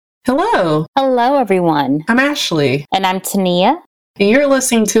Hello. Hello, everyone. I'm Ashley. And I'm Tania. And you're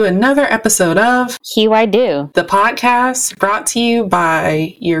listening to another episode of Hue I Do, the podcast brought to you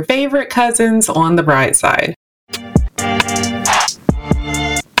by your favorite cousins on the bride side.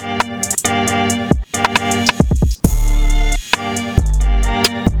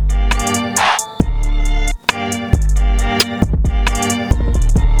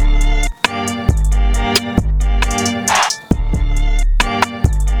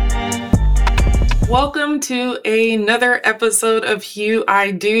 Welcome to another episode of Hue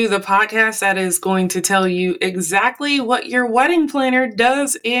I Do, the podcast that is going to tell you exactly what your wedding planner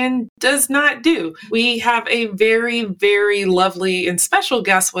does and does not do. We have a very, very lovely and special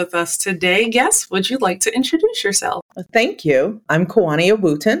guest with us today. Guest, would you like to introduce yourself? Thank you. I'm Kawania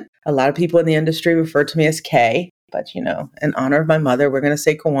Wooten. A lot of people in the industry refer to me as Kay. But, in honor of my mother, we're going to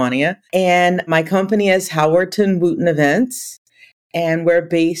say Kawania. And my company is Wooten Events. And we're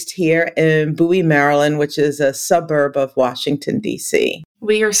based here in Bowie, Maryland, which is a suburb of Washington, D.C.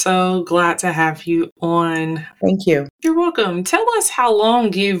 We are so glad to have you on. Thank you. You're welcome. Tell us how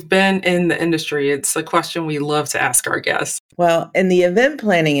long you've been in the industry. It's a question we love to ask our guests. Well, in the event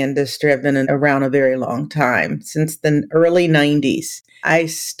planning industry, I've been around a very long time, since the early 90s. I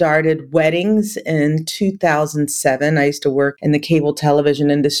started weddings in 2007. I used to work in the cable television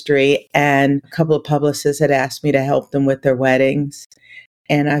industry, and a couple of publicists had asked me to help them with their weddings.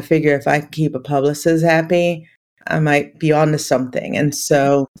 And I figure if I can keep a publicist happy, I might be on to something. And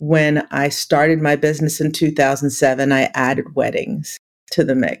so when I started my business in 2007, I added weddings to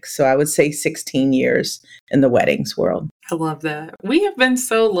the mix. So I would say 16 years in the weddings world. I love that. We have been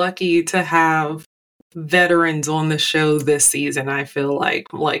so lucky to have veterans on the show this season. I feel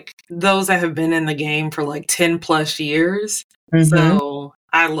like those that have been in the game for like 10 plus years. Mm-hmm. So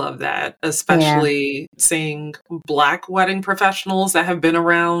I love that, especially seeing Black wedding professionals that have been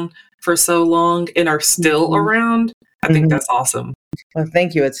around for so long and are still around. I think that's awesome. Well,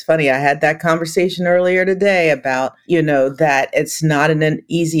 thank you. It's funny. I had that conversation earlier today about, that it's not an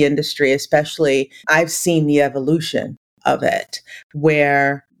easy industry, especially I've seen the evolution of it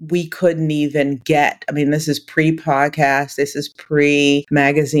where we couldn't even get, this is pre-podcast, this is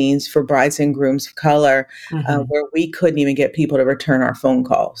pre-magazines for brides and grooms of color, where we couldn't even get people to return our phone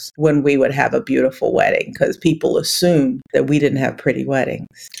calls when we would have a beautiful wedding because people assumed that we didn't have pretty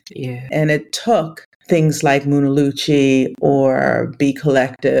weddings. Yeah. And it took things like Munalucci or Be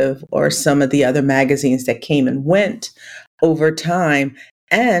Collective or some of the other magazines that came and went over time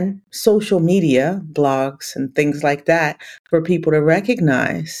and social media, blogs and things like that, for people to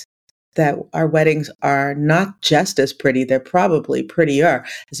recognize that our weddings are not just as pretty, they're probably prettier.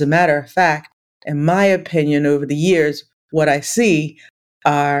 As a matter of fact, in my opinion, over the years, what I see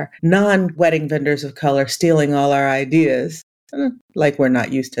are non-wedding vendors of color stealing all our ideas, like we're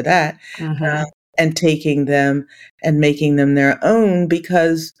not used to that, and taking them and making them their own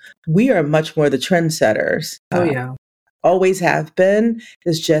because we are much more the trendsetters. Oh, yeah. Always have been.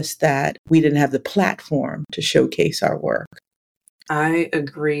 It's just that we didn't have the platform to showcase our work. I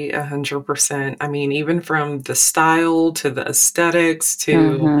agree 100%. Even from the style to the aesthetics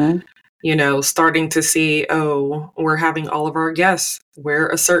to, starting to see, we're having all of our guests wear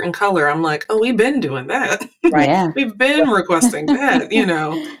a certain color. I'm like, we've been doing that. Right. Yeah. We've been requesting that,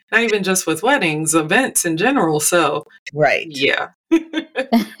 not even just with weddings, events in general. So, right. Yeah.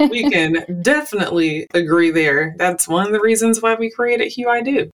 We can definitely agree there. That's one of the reasons why we created Hue I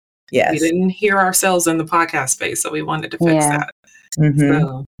Do. Yes. We didn't hear ourselves in the podcast space, so we wanted to fix that.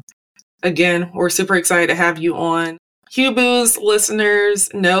 So, again, we're super excited to have you on. Hue Boo's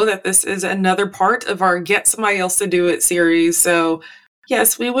listeners know that this is another part of our Get Somebody Else to Do It series. So,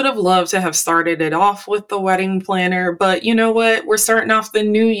 yes, we would have loved to have started it off with the wedding planner, but you know what? We're starting off the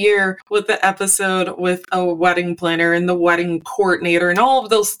new year with the episode with a wedding planner and the wedding coordinator and all of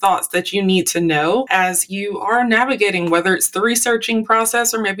those thoughts that you need to know as you are navigating, whether it's the researching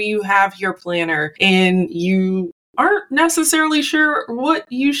process or maybe you have your planner and you aren't necessarily sure what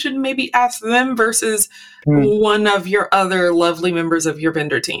you should maybe ask them versus one of your other lovely members of your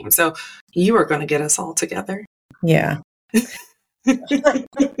vendor team. So you are going to get us all together. Yeah.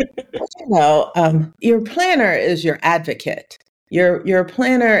 Your planner is your advocate. Your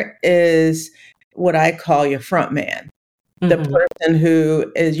planner is what I call your front man, the person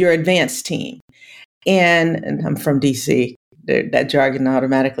who is your advanced team. And I'm from DC. That jargon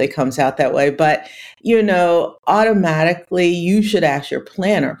automatically comes out that way. But, automatically you should ask your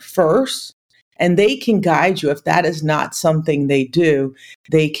planner first, and they can guide you. If that is not something they do,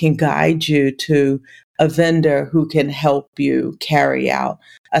 they can guide you to a vendor who can help you carry out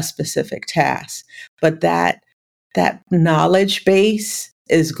a specific task. But that knowledge base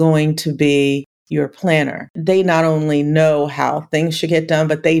is going to be your planner. They not only know how things should get done,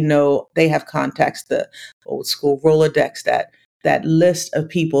 but they know they have contacts, the old school Rolodex, that list of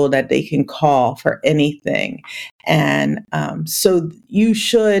people that they can call for anything. And so you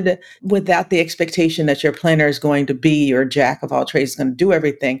should, without the expectation that your planner is going to be your jack of all trades, is going to do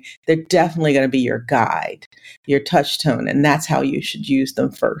everything, they're definitely going to be your guide, your touchstone. And that's how you should use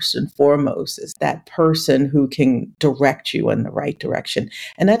them first and foremost, is that person who can direct you in the right direction.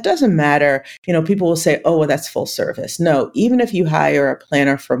 And that doesn't matter. People will say, oh, well, that's full service. No, even if you hire a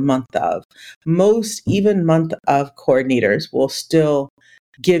planner for month of, most even month of coordinators will still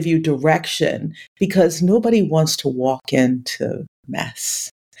give you direction, because nobody wants to walk into mess.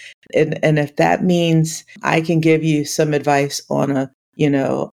 And if that means I can give you some advice on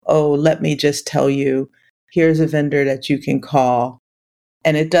let me just tell you, here's a vendor that you can call,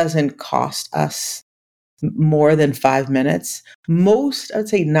 and it doesn't cost us more than 5 minutes. I'd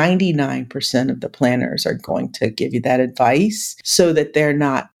say 99% of the planners are going to give you that advice, so that they're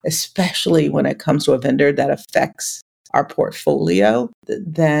not, especially when it comes to a vendor that affects our portfolio,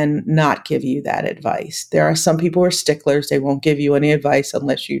 then not give you that advice. There are some people who are sticklers. They won't give you any advice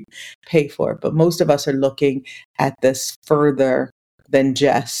unless you pay for it. But most of us are looking at this further than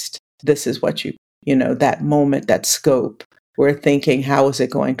just, this is what that moment, that scope. We're thinking, how is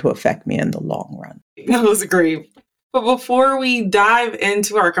it going to affect me in the long run? That was great. But before we dive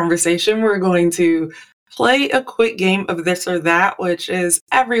into our conversation, we're going to play a quick game of this or that, which is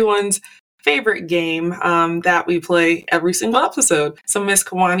everyone's favorite game that we play every single episode. So Miss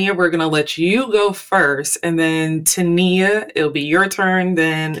Kawania, we're going to let you go first, and then Tania, it'll be your turn.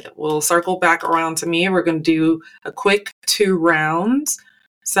 Then we'll circle back around to me. We're going to do a quick 2 rounds.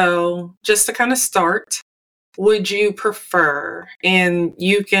 So just to kind of start, would you prefer, and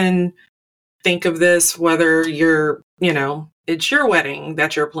you can think of this whether you're, it's your wedding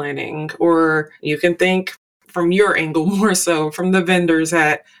that you're planning, or you can think from your angle more so from the vendors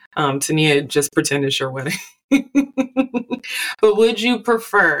at Tania, just pretend it's your wedding. But would you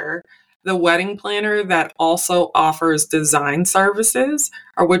prefer the wedding planner that also offers design services,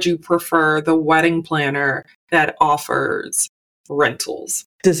 or would you prefer the wedding planner that offers rentals?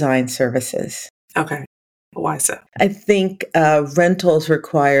 Design services. Okay. Why so? I think rentals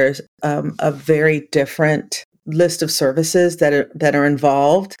requires a very different list of services that are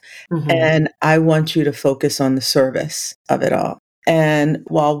involved. Mm-hmm. And I want you to focus on the service of it all. And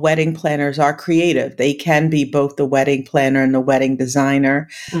while wedding planners are creative, they can be both the wedding planner and the wedding designer.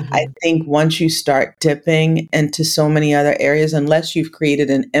 Mm-hmm. I think once you start dipping into so many other areas, unless you've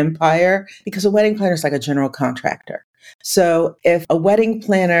created an empire, because a wedding planner is like a general contractor. So if a wedding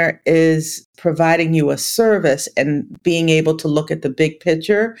planner is providing you a service and being able to look at the big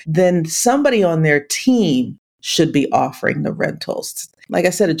picture, then somebody on their team should be offering the rentals. Like I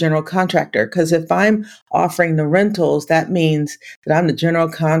said, a general contractor, because if I'm offering the rentals, that means that I'm the general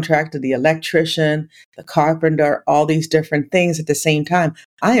contractor, the electrician, the carpenter, all these different things at the same time.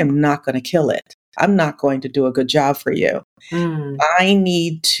 I am not going to kill it. I'm not going to do a good job for you. I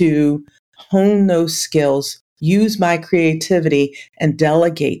need to hone those skills, use my creativity, and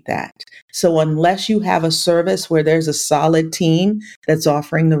delegate that. So unless you have a service where there's a solid team that's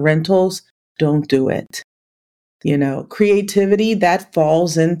offering the rentals, don't do it. Creativity, that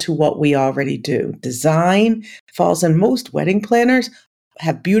falls into what we already do. Design falls in. Most wedding planners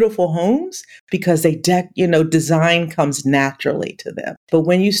have beautiful homes because design comes naturally to them. But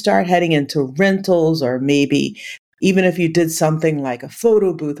when you start heading into rentals, or maybe even if you did something like a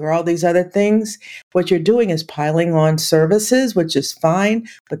photo booth or all these other things, what you're doing is piling on services, which is fine,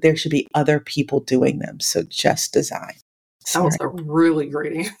 but there should be other people doing them. So just design. That was a really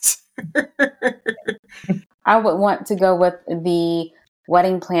great answer. I would want to go with the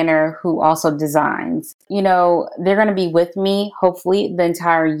wedding planner who also designs. They're going to be with me, hopefully, the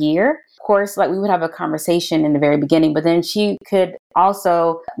entire year. Of course, we would have a conversation in the very beginning, but then she could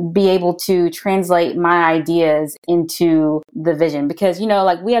also be able to translate my ideas into the vision. Because,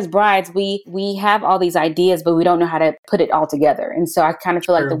 we as brides, we have all these ideas, but we don't know how to put it all together. And so I kind of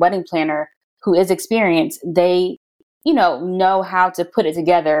feel like the wedding planner who is experienced, they know how to put it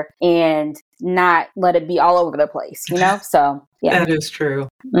together and not let it be all over the place, So, yeah. That is true.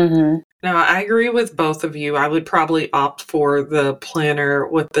 Mm-hmm. No, I agree with both of you. I would probably opt for the planner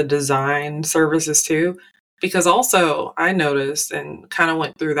with the design services too, because also I noticed and kind of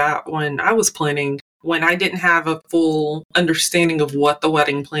went through that when I was planning, when I didn't have a full understanding of what the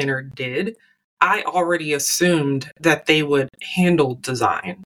wedding planner did, I already assumed that they would handle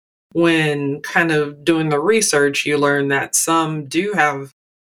design. When kind of doing the research, you learn that some do have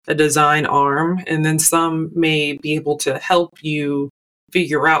a design arm, and then some may be able to help you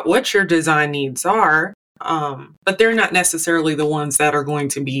figure out what your design needs are. But they're not necessarily the ones that are going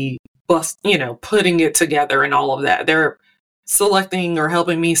to be putting it together and all of that. They're selecting or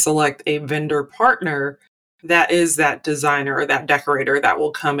helping me select a vendor partner that is that designer or that decorator that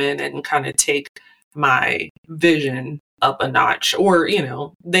will come in and kind of take my vision up a notch, or,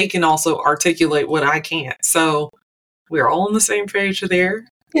 they can also articulate what I can't. So we're all on the same page there.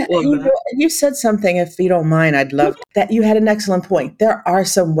 Yeah, you said something, if you don't mind, I'd love that. You had an excellent point. There are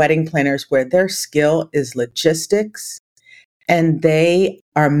some wedding planners where their skill is logistics and they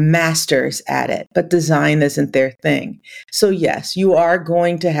are masters at it, but design isn't their thing. So yes, you are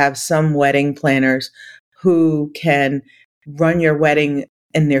going to have some wedding planners who can run your wedding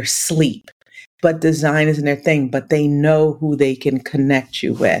in their sleep, but design isn't their thing, but they know who they can connect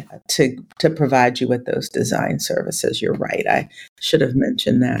you with to provide you with those design services. You're right. I should have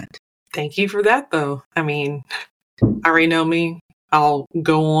mentioned that. Thank you for that, though. I mean, I already know me. I'll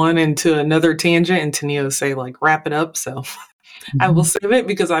go on into another tangent and Tania will say, like, wrap it up. So I will save it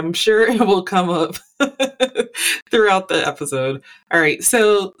because I'm sure it will come up throughout the episode. All right.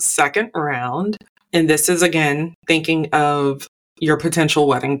 So second round. And this is, again, thinking of your potential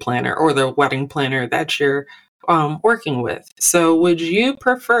wedding planner or the wedding planner that you're working with. So would you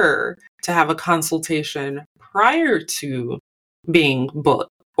prefer to have a consultation prior to being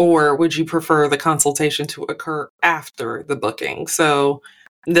booked, or would you prefer the consultation to occur after the booking? So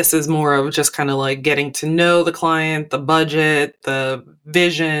this is more of just kind of like getting to know the client, the budget, the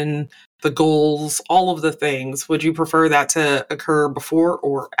vision, the goals, all of the things. Would you prefer that to occur before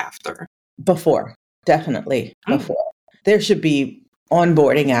or after? Before, definitely before. There should be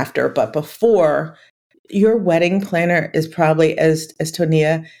onboarding after, but before, your wedding planner is probably, as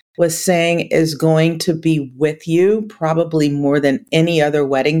Tonia was saying, is going to be with you probably more than any other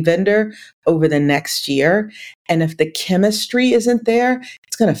wedding vendor over the next year. And if the chemistry isn't there,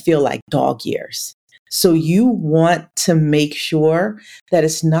 it's going to feel like dog years. So you want to make sure that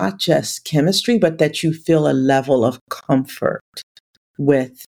it's not just chemistry, but that you feel a level of comfort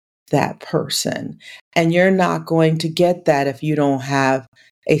with that person. And you're not going to get that if you don't have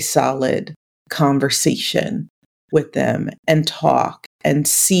a solid conversation with them and talk and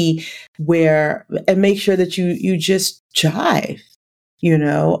see where, and make sure that you just jive.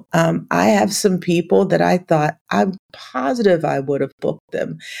 I have some people that I thought, I'm positive I would have booked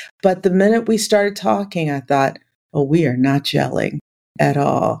them. But the minute we started talking, I thought, oh, we are not gelling at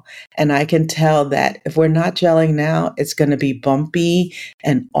all. And I can tell that if we're not gelling now, it's going to be bumpy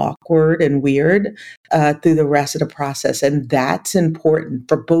and awkward and weird through the rest of the process. And that's important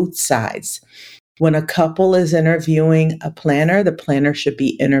for both sides. When a couple is interviewing a planner, the planner should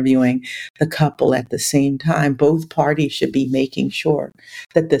be interviewing the couple at the same time. Both parties should be making sure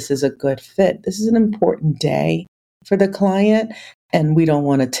that this is a good fit. This is an important day for the client, and we don't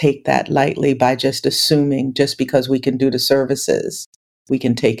want to take that lightly by just assuming just because we can do the services, we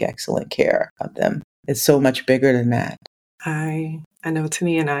can take excellent care of them. It's so much bigger than that. I know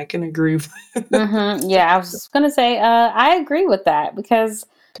Tania and I can agree with that. Yeah, I was just going to say, I agree with that because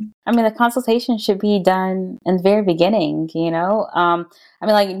the consultation should be done in the very beginning,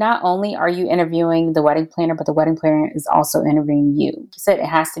 not only are you interviewing the wedding planner, but the wedding planner is also interviewing you. You said it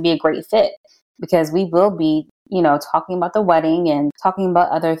has to be a great fit because we will be, talking about the wedding and talking about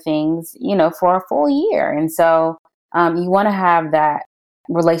other things, for a full year. And so you want to have that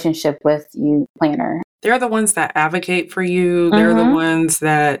relationship with you planner. They're the ones that advocate for you. They're the ones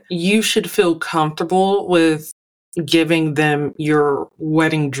that you should feel comfortable with giving them your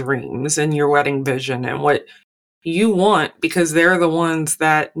wedding dreams and your wedding vision and what you want, because they're the ones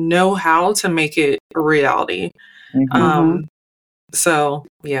that know how to make it a reality. So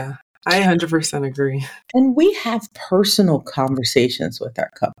yeah, I 100% agree. And we have personal conversations with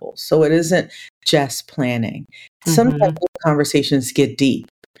our couples. So it isn't just planning. Sometimes those conversations get deep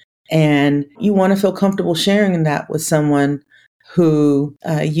and you want to feel comfortable sharing that with someone who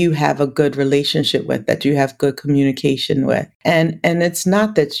you have a good relationship with, that you have good communication with. And it's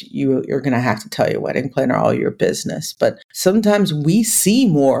not that you're going to have to tell your wedding planner all your business, but sometimes we see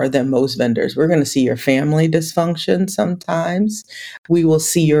more than most vendors. We're going to see your family dysfunction sometimes. We will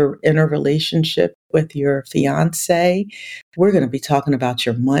see your inner relationship with your fiance. We're going to be talking about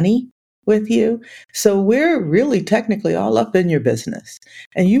your money with you. So we're really technically all up in your business.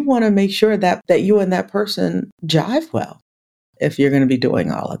 And you want to make sure that you and that person jive well if you're going to be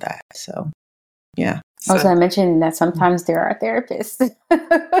doing all of that. So, yeah. Also, I mentioned that sometimes there are therapists.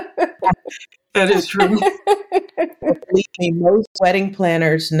 That is true. Believe me, most wedding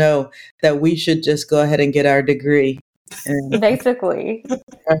planners know that we should just go ahead and get our degree. Basically.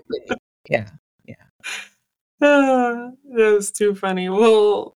 Yeah. That's too funny.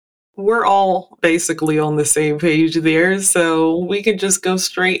 Well, we're all basically on the same page there, so we could just go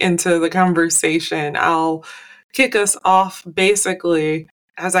straight into the conversation. I'll kick us off basically,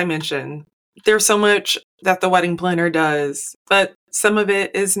 as I mentioned, there's so much that the wedding planner does, but some of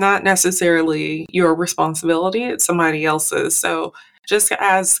it is not necessarily your responsibility, it's somebody else's. So, just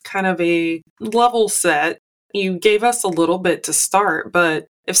as kind of a level set, you gave us a little bit to start, but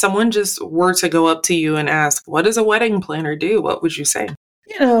if someone just were to go up to you and ask, what does a wedding planner do? What would you say?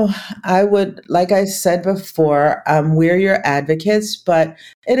 You know, I would, like I said before, we're your advocates, but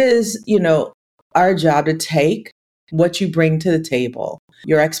it is, our job to take what you bring to the table,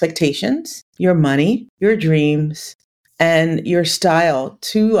 your expectations, your money, your dreams, and your style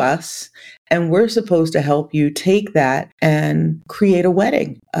to us. And we're supposed to help you take that and create a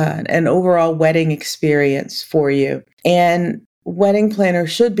wedding, an overall wedding experience for you. And wedding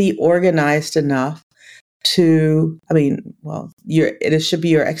planners should be organized enough it should be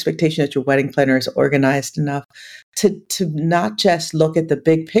your expectation that your wedding planner is organized enough to not just look at the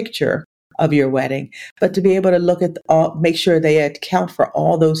big picture of your wedding, but to be able to look at make sure they account for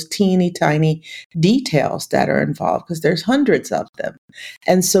all those teeny tiny details that are involved, because there's hundreds of them.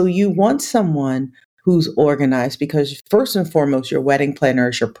 And so you want someone who's organized, because first and foremost, your wedding planner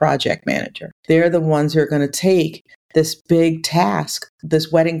is your project manager. They're the ones who are going to take this big task, this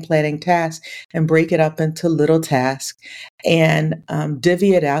wedding planning task, and break it up into little tasks and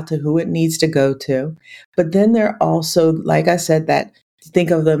divvy it out to who it needs to go to. But then they're also, like I said, that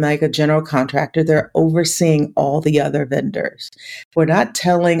think of them like a general contractor. They're overseeing all the other vendors. I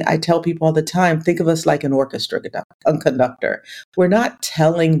tell people all the time, think of us like an orchestra conductor. We're not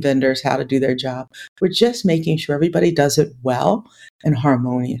telling vendors how to do their job. We're just making sure everybody does it well and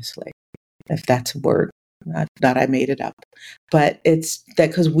harmoniously, if that's a word. Not I made it up, but it's that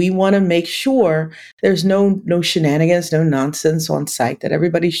because we want to make sure there's no shenanigans, no nonsense on site, that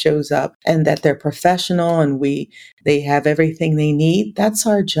everybody shows up and that they're professional and they have everything they need. That's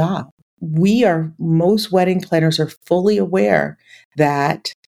our job. Most wedding planners are fully aware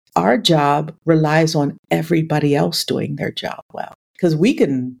that our job relies on everybody else doing their job well. Because we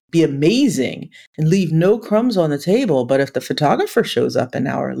can be amazing and leave no crumbs on the table, but if the photographer shows up an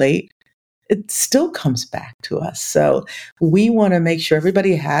hour late, it still comes back to us. So we want to make sure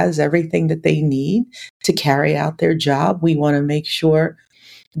everybody has everything that they need to carry out their job. We want to make sure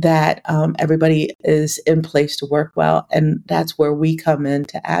that everybody is in place to work well. And that's where we come in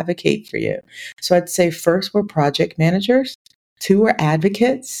to advocate for you. So I'd say first, we're project managers. 2, we're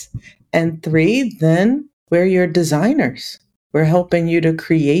advocates. And 3, then we're your designers. We're helping you to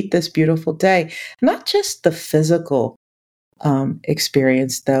create this beautiful day, not just the physical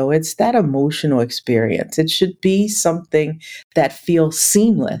experience, though. It's that emotional experience. It should be something that feels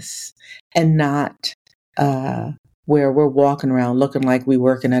seamless and not where we're walking around looking like we're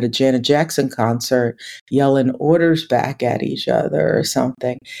working at a Janet Jackson concert, yelling orders back at each other or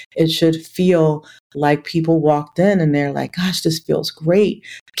something. It should feel like people walked in and they're like, gosh, this feels great.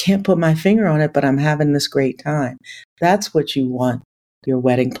 Can't put my finger on it, but I'm having this great time. That's what you want your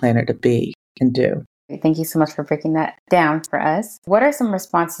wedding planner to be and do. Thank you so much for breaking that down for us. What are some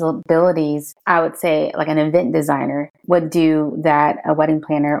responsibilities, I would say, like an event designer would do that a wedding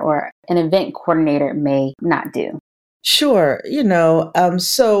planner or an event coordinator may not do? Sure. You'll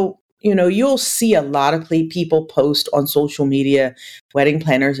see a lot of people post on social media, wedding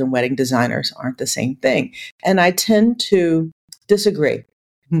planners and wedding designers aren't the same thing. And I tend to disagree.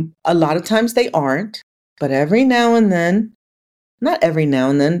 A lot of times they aren't, but every now and then, not every now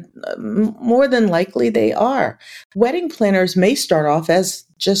and then, more than likely they are. Wedding planners may start off as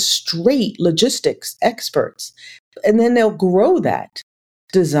just straight logistics experts, and then they'll grow that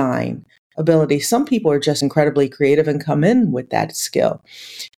design ability. Some people are just incredibly creative and come in with that skill.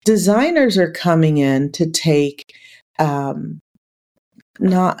 Designers are coming in to take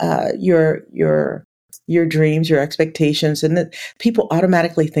not your dreams, your expectations, and that people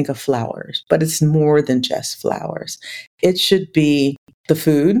automatically think of flowers, but it's more than just flowers. It should be the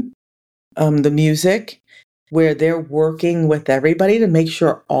food, the music, where they're working with everybody to make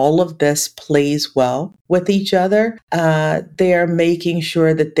sure all of this plays well with each other. They're making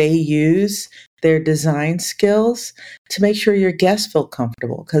sure that they use their design skills to make sure your guests feel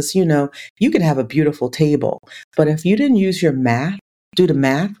comfortable. Because, you can have a beautiful table, but if you didn't use do the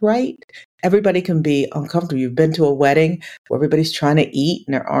math right, everybody can be uncomfortable. You've been to a wedding where everybody's trying to eat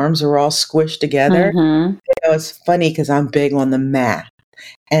and their arms are all squished together. Mm-hmm. It's funny because I'm big on the math.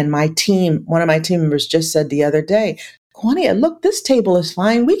 And one of my team members just said the other day, Kawania, look, this table is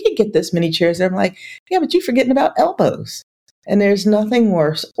fine. We could get this many chairs. And I'm like, yeah, but you're forgetting about elbows. And there's nothing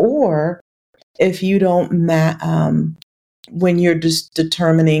worse. Or if you don't when you're just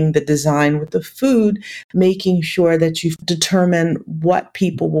determining the design with the food, making sure that you determine what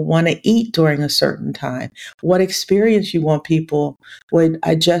people will want to eat during a certain time, what experience you want people. I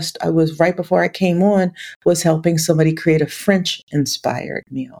was right before I came on, was helping somebody create a French inspired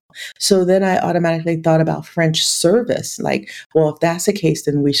meal. So then I automatically thought about French service. Like, well, if that's the case,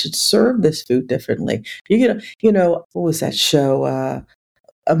 then we should serve this food differently. What was that show?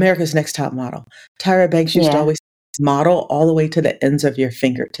 America's Next Top Model. Tyra Banks used to always model all the way to the ends of your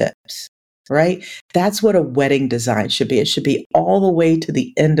fingertips, right? That's what a wedding design should be. It should be all the way to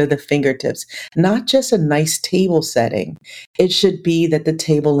the end of the fingertips, not just a nice table setting. It should be that the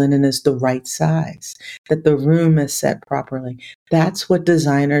table linen is the right size, that the room is set properly. That's what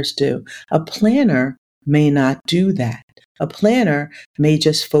designers do. A planner may not do that. A planner may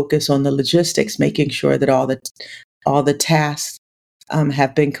just focus on the logistics, making sure that all the tasks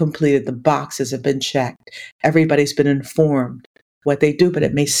have been completed, the boxes have been checked, everybody's been informed what they do, but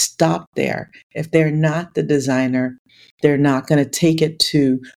it may stop there. If they're not the designer, they're not going to take it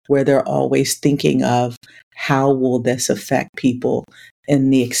to where they're always thinking of how will this affect people in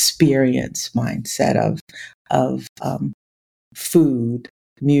the experience mindset of food,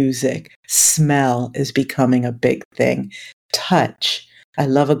 music, smell is becoming a big thing, touch. I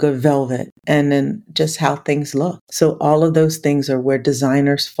love a good velvet, and then just how things look. So all of those things are where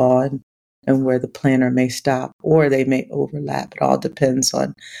designers fall and where the planner may stop, or they may overlap. It all depends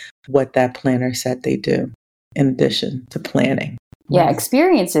on what that planner said they do in addition to planning. Yeah,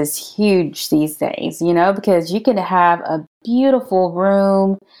 experience is huge these days, because you can have a beautiful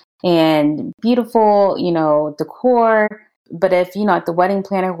room and beautiful, decor. But if, like the wedding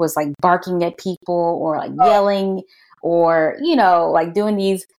planner was like barking at people or like yelling or, like doing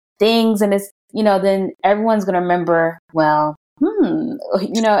these things, and it's, then everyone's going to remember, well,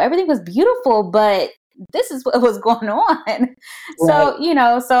 everything was beautiful, but this is what was going on. Right.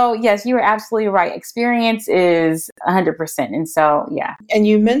 So yes, you were absolutely right. Experience is 100%. And so, yeah. And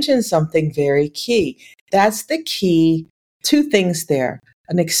you mentioned something very key. That's the key. Two things there.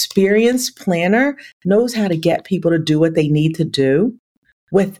 An experienced planner knows how to get people to do what they need to do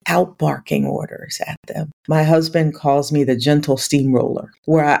without barking orders at them. My husband calls me the gentle steamroller,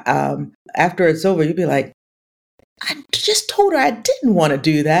 where after it's over, you'd be like, I just told her I didn't want to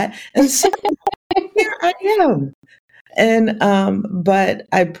do that. And so here I am. And, but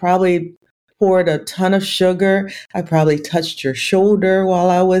I probably poured a ton of sugar. I probably touched your shoulder while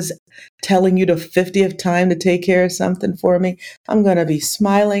I was telling you the 50th time to take care of something for me. I'm going to be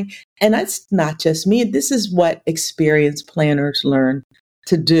smiling. And that's not just me. This is what experienced planners learn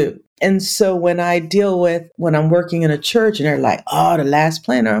to do. And so when I'm working in a church and they're like, oh, the last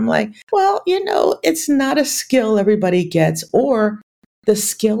planner, I'm like, well, it's not a skill everybody gets, or the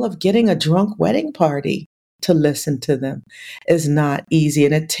skill of getting a drunk wedding party to listen to them is not easy.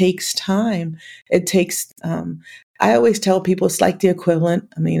 And it takes time. It takes, I always tell people it's like the equivalent,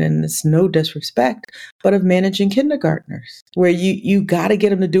 and it's no disrespect, but of managing kindergartners, where you got to get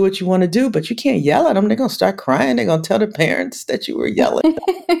them to do what you want to do, but you can't yell at them. They're going to start crying. They're going to tell their parents that you were yelling.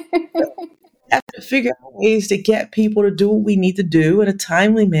 We have to figure out ways to get people to do what we need to do in a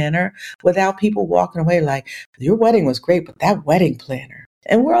timely manner without people walking away like, your wedding was great, but that wedding planner.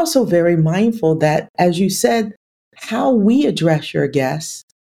 And we're also very mindful that, as you said, how we address your guests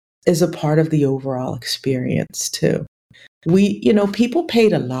is a part of the overall experience too. People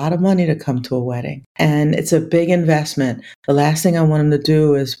paid a lot of money to come to a wedding, and it's a big investment. The last thing I want them to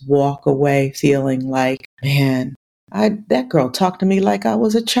do is walk away feeling like, man, that girl talked to me like I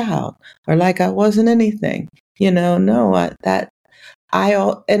was a child or like I wasn't anything. And an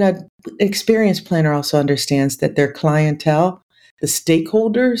experienced planner also understands that their clientele, the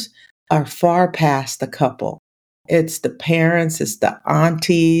stakeholders, are far past the couple. It's the parents, it's the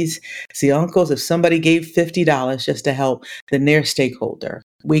aunties, it's the uncles. If somebody gave $50 just to help, then they're a stakeholder.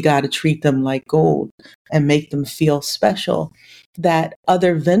 We got to treat them like gold and make them feel special, that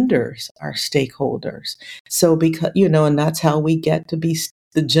other vendors are stakeholders. So and that's how we get to be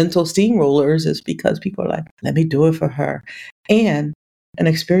the gentle steamrollers, is because people are like, let me do it for her. And an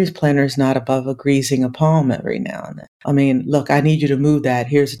experienced planner is not above greasing a palm every now and then. Look, I need you to move that.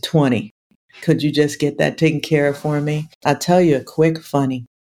 Here's a 20. Could you just get that taken care of for me? I'll tell you a quick funny.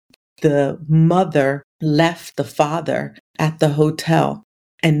 The mother left the father at the hotel,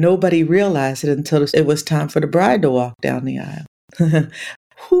 and nobody realized it until it was time for the bride to walk down the aisle.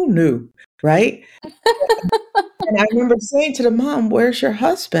 Who knew, right? And I remember saying to the mom, where's your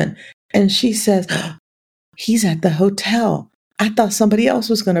husband? And she says, he's at the hotel. I thought somebody else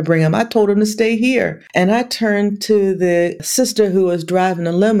was going to bring him. I told him to stay here. And I turned to the sister who was driving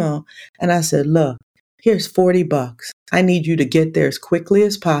the limo and I said, look, here's $40. I need you to get there as quickly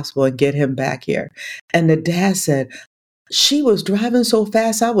as possible and get him back here. And the dad said, she was driving so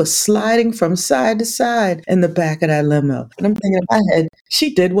fast, I was sliding from side to side in the back of that limo. And I'm thinking in my head,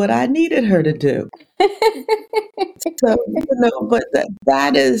 she did what I needed her to do. So, but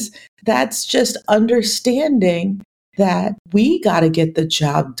that's just understanding that we got to get the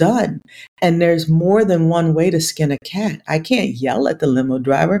job done. And there's more than one way to skin a cat. I can't yell at the limo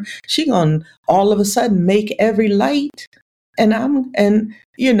driver. She gonna all of a sudden make every light. Because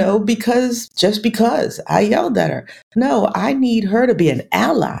I yelled at her. No, I need her to be an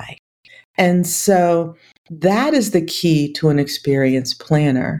ally. And so that is the key to an experienced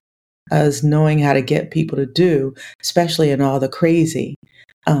planner, is knowing how to get people to do, especially in all the crazy,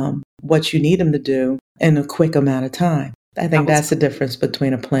 what you need them to do in a quick amount of time. I think that's the difference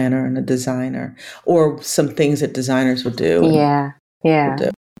between a planner and a designer, or some things that designers will do. Yeah.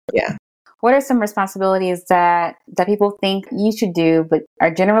 What are some responsibilities that people think you should do, but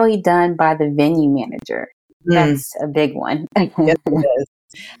are generally done by the venue manager? That's a big one. Yes, it is.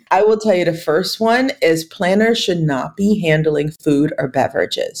 I will tell you the first one is planners should not be handling food or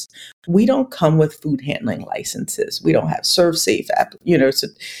beverages. We don't come with food handling licenses. We don't have ServSafe,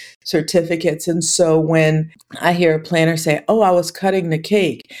 certificates. And so when I hear a planner say, oh, I was cutting the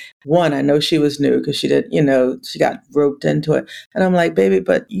cake, one, I know she was new because she did, she got roped into it. And I'm like, baby,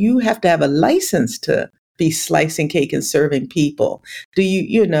 but you have to have a license to be slicing cake and serving people. Did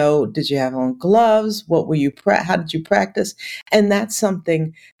you have on gloves? What were you, how did you practice? And that's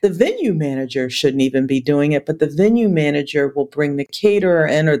something the venue manager shouldn't even be doing it, but the venue manager will bring the caterer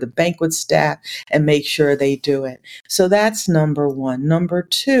in or the banquet staff and make sure they do it. So that's number one. Number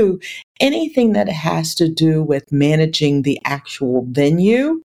two, anything that has to do with managing the actual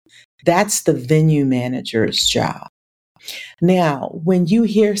venue, that's the venue manager's job. Now, when you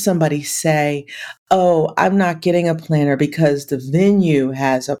hear somebody say, oh, I'm not getting a planner because the venue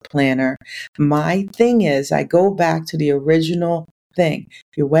has a planner, my thing is, I go back to the original thing.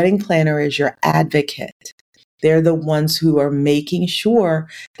 Your wedding planner is your advocate. They're the ones who are making sure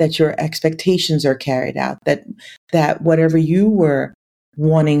that your expectations are carried out, that whatever you were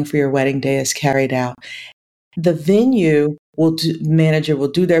wanting for your wedding day is carried out. The venue manager will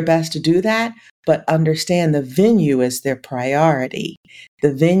do their best to do that, but understand the venue is their priority.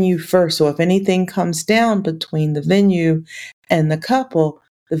 The venue first. So if anything comes down between the venue and the couple,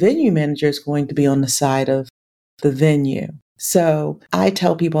 the venue manager is going to be on the side of the venue. So I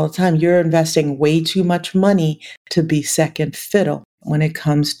tell people all the time, you're investing way too much money to be second fiddle when it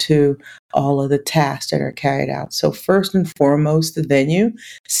comes to all of the tasks that are carried out. So first and foremost, the venue.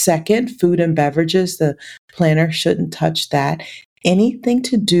 Second, food and beverages. The planner shouldn't touch that. Anything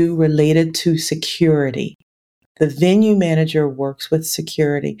to do related to security. The venue manager works with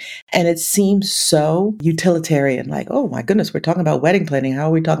security. And it seems so utilitarian, like, oh my goodness, we're talking about wedding planning. How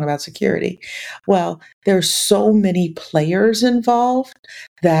are we talking about security? Well, there's so many players involved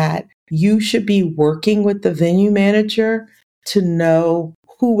that you should be working with the venue manager to know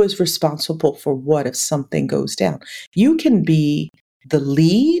who is responsible for what if something goes down. You can be the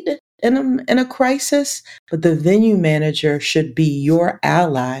lead in a crisis, but the venue manager should be your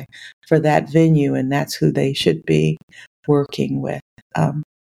ally for that venue, and that's who they should be working with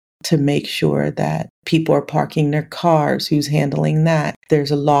to make sure that people are parking their cars. Who's handling that? There's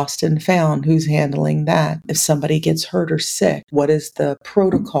a lost and found. Who's handling that? If somebody gets hurt or sick, what is the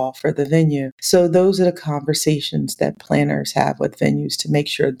protocol for the venue? So those are the conversations that planners have with venues to make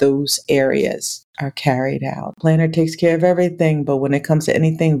sure those areas are carried out. Planner takes care of everything, but when it comes to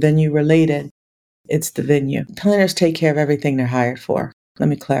anything venue related, it's the venue. Planners take care of everything they're hired for. Let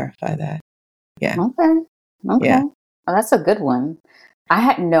me clarify that. Yeah. Okay. Yeah. Oh, that's a good one. I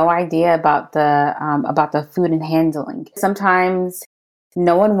had no idea about the food and handling. Sometimes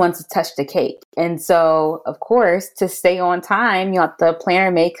no one wants to touch the cake. And so, of course, to stay on time, the planner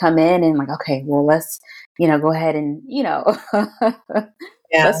may come in and like, okay, well, let's, go ahead and,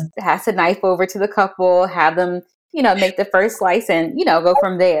 let's pass a knife over to the couple, have them, make the first slice and, go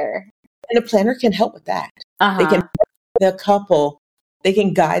from there. And a planner can help with that. They can help they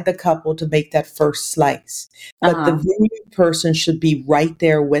can guide the couple to make that first slice. But the venue person should be right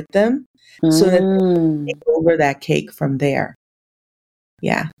there with them so that they can take over that cake from there.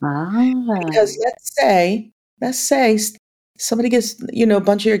 Yeah. Because let's say somebody gets, a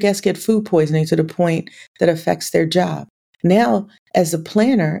bunch of your guests get food poisoning to the point that affects their job. Now, as a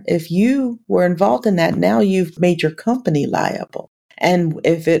planner, if you were involved in that, now you've made your company liable. And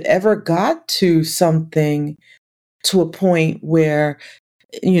if it ever got to something to a point where,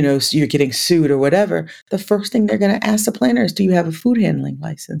 so you're getting sued or whatever, the first thing they're going to ask the planner is, do you have a food handling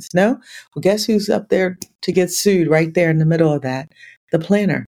license? No? Well, guess who's up there to get sued right there in the middle of that? The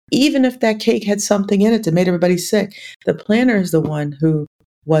planner. Even if that cake had something in it that made everybody sick, the planner is the one who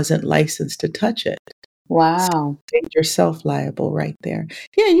wasn't licensed to touch it. Wow. So you make yourself liable right there.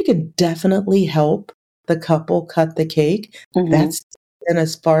 Yeah, you can definitely help the couple cut the cake. Mm-hmm. That's and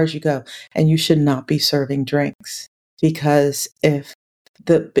as far as you go. And you should not be serving drinks, because if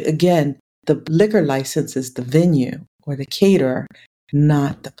the liquor license is the venue or the caterer,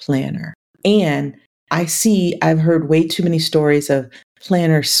 not the planner. And I've heard way too many stories of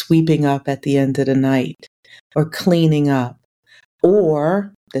planners sweeping up at the end of the night or cleaning up,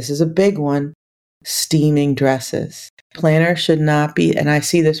 or this is a big one, steaming dresses. Planner should not be, and I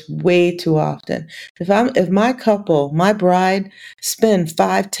see this way too often. If my bride spend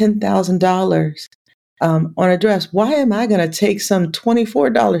 $5,000-$10,000 on a dress, why am I going to take some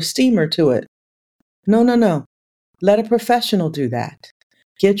 $24 steamer to it? No. Let a professional do that.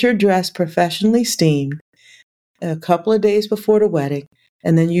 Get your dress professionally steamed a couple of days before the wedding,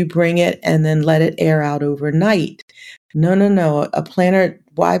 and then you bring it and then let it air out overnight. No. A planner,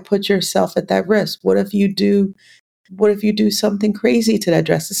 why put yourself at that risk? What if you do something crazy to that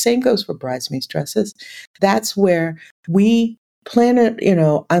dress? The same goes for bridesmaids' dresses. That's where we plan it.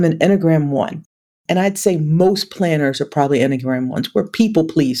 I'm an Enneagram 1. And I'd say most planners are probably Enneagram 1s. We're people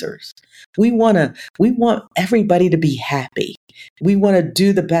pleasers. We want everybody to be happy. We want to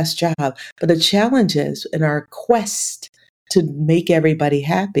do the best job. But the challenge is, in our quest to make everybody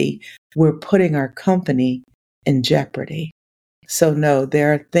happy, we're putting our company in jeopardy. So no,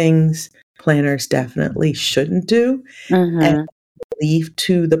 there are things planners definitely shouldn't do, and leave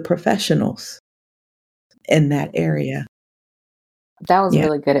to the professionals in that area. That was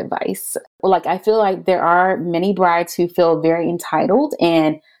really good advice. Well, I feel like there are many brides who feel very entitled,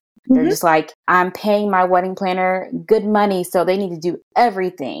 and they're just like, I'm paying my wedding planner good money, so they need to do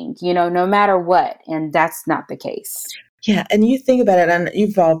everything, no matter what. And that's not the case. Yeah. And you think about it, and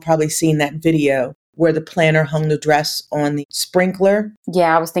you've all probably seen that video where the planner hung the dress on the sprinkler.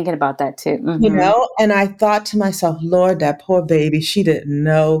 Yeah, I was thinking about that too. Mm-hmm. And I thought to myself, Lord, that poor baby, she didn't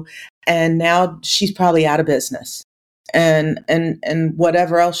know. And now she's probably out of business and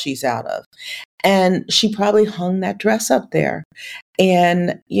whatever else she's out of. And she probably hung that dress up there.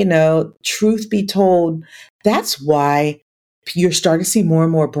 And, truth be told, that's why you're starting to see more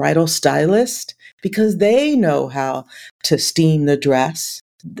and more bridal stylists, because they know how to steam the dress.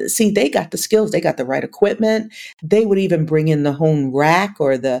 See, they got the skills, they got the right equipment. They would even bring in the home rack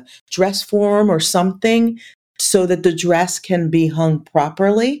or the dress form or something so that the dress can be hung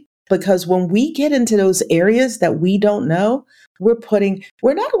properly. Because when we get into those areas that we don't know, we're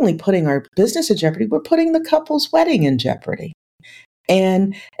not only putting our business in jeopardy, we're putting the couple's wedding in jeopardy.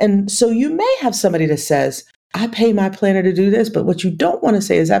 And so you may have somebody that says, I pay my planner to do this, but what you don't want to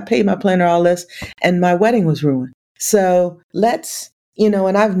say is, I paid my planner all this and my wedding was ruined. So let's,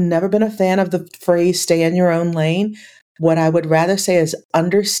 and I've never been a fan of the phrase, stay in your own lane. What I would rather say is,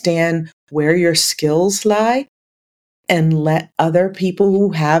 understand where your skills lie and let other people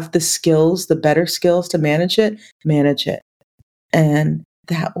who have the skills, the better skills to manage it. And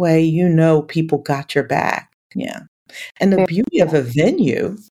that way, people got your back. Yeah. And the beauty of a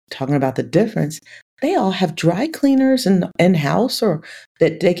venue, talking about the difference, they all have dry cleaners in-house or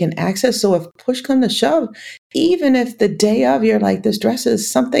that they can access. So if push comes to shove, even if the day of you're like, this dress is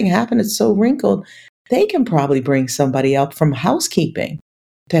something happened, it's so wrinkled, they can probably bring somebody up from housekeeping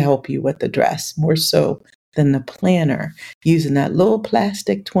to help you with the dress, more so than the planner using that little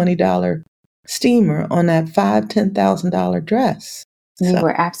plastic $20 steamer on that $5,000-$10,000 dress. You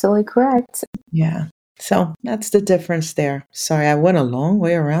were absolutely correct. Yeah. So that's the difference there. Sorry, I went a long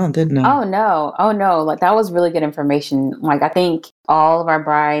way around, didn't I? Oh, no. That was really good information. I think all of our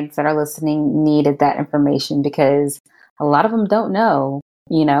brides that are listening needed that information, because a lot of them don't know,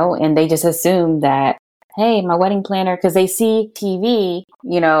 and they just assume that, hey, my wedding planner, because they see TV,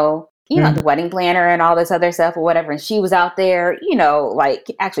 the wedding planner and all this other stuff or whatever. And she was out there,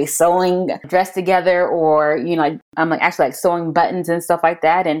 actually sewing a dress together, or, I'm actually sewing buttons and stuff like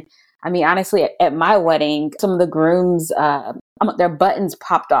that. And I mean, honestly, at my wedding, some of the grooms, their buttons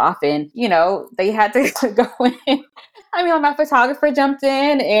popped off and, they had to go in. I mean, my photographer jumped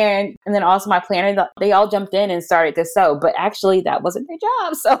in and then also my planner, they all jumped in and started to sew. But actually, that wasn't their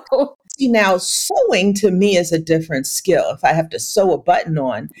job. So see, now sewing to me is a different skill. If I have to sew a button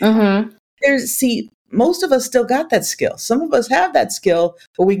on, most of us still got that skill. Some of us have that skill,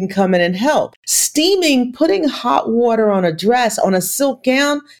 but we can come in and help. Steaming, putting hot water on a dress, on a silk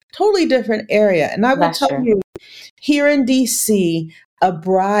gown, totally different area. And I will tell you, Here in DC, a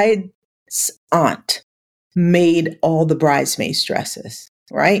bride's aunt made all the bridesmaids' dresses,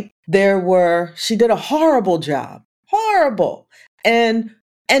 right? She did a horrible job, horrible. And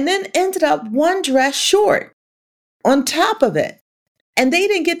then ended up one dress short on top of it. And they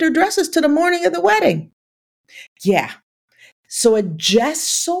didn't get their dresses to the morning of the wedding. Yeah. So it just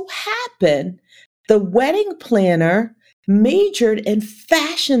so happened the wedding planner majored in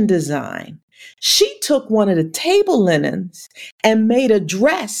fashion design. She took one of the table linens and made a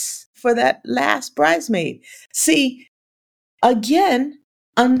dress for that last bridesmaid. See, again,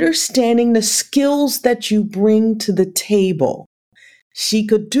 understanding the skills that you bring to the table. She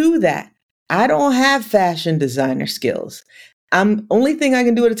could do that. I don't have fashion designer skills. Only thing I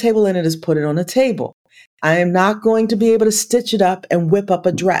can do at a table linen is put it on a table. I am not going to be able to stitch it up and whip up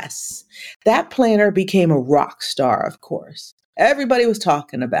a dress. That planner became a rock star, of course. Everybody was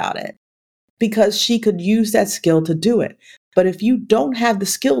talking about it because she could use that skill to do it. But if you don't have the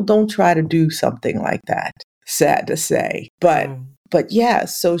skill, don't try to do something like that. Sad to say. But yeah,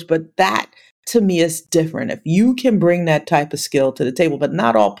 but that to me is different. If you can bring that type of skill to the table, but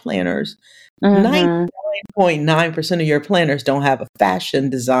not all planners, 99.9% of your planners don't have a fashion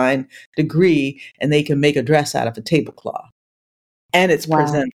design degree and they can make a dress out of a tablecloth and it's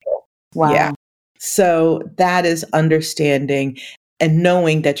presentable. Wow. Yeah. So that is understanding and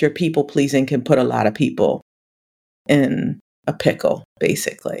knowing that your people pleasing can put a lot of people in a pickle,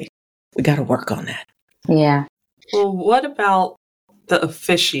 basically. We got to work on that. Yeah. Well, what about the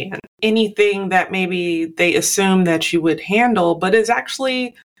officiant? Anything that maybe they assume that you would handle, but is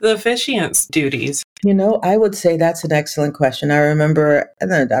actually the officiant's duties? I would say that's an excellent question. I remember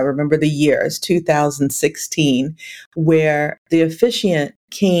the year, it's 2016, where the officiant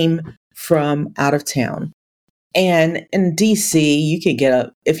came from out of town. And in DC, you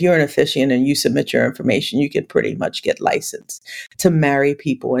can if you're an officiant and you submit your information, you can pretty much get licensed to marry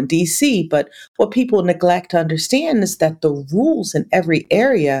people in DC. But what people neglect to understand is that the rules in every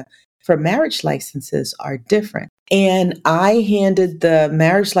area for marriage licenses are different. And I handed the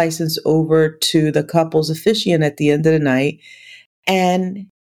marriage license over to the couple's officiant at the end of the night. And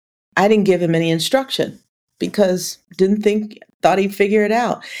I didn't give him any instruction because thought he'd figure it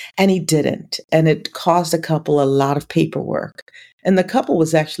out. And he didn't. And it caused the couple a lot of paperwork. And the couple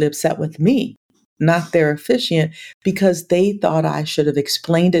was actually upset with me, not their officiant, because they thought I should have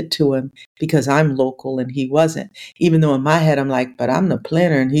explained it to him because I'm local and he wasn't. Even though in my head, I'm like, but I'm the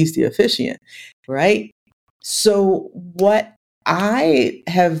planner and he's the officiant, right? So what I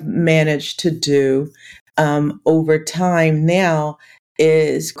have managed to do over time now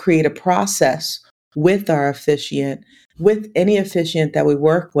is create a process with our officiant, with any officiant that we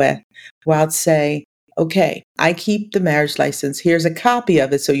work with, where I'd say, okay, I keep the marriage license. Here's a copy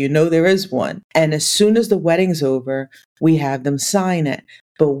of it so you know there is one. And as soon as the wedding's over, we have them sign it.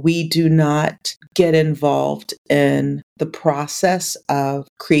 But we do not get involved in the process of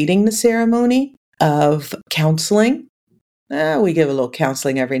creating the ceremony, of counseling. We give a little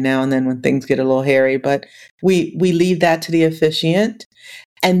counseling every now and then when things get a little hairy, but we leave that to the officiant.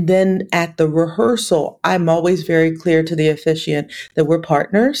 And then at the rehearsal, I'm always very clear to the officiant that we're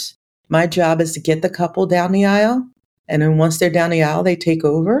partners. My job is to get the couple down the aisle. And then once they're down the aisle, they take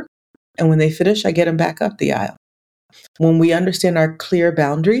over. And when they finish, I get them back up the aisle. When we understand our clear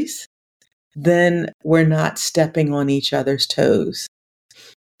boundaries, then we're not stepping on each other's toes.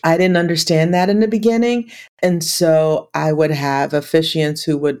 I didn't understand that in the beginning. And so I would have officiants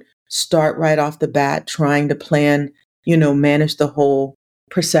who would start right off the bat trying to plan, manage the whole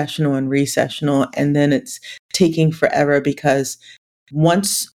processional and recessional. And then it's taking forever because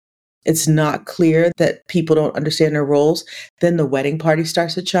once it's not clear that people don't understand their roles, then the wedding party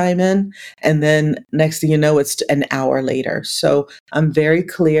starts to chime in. And then next thing you know, it's an hour later. So I'm very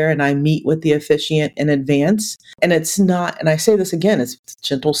clear and I meet with the officiant in advance. And it's not, and I say this again, it's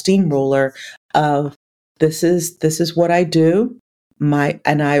gentle steamroller of this is what I do.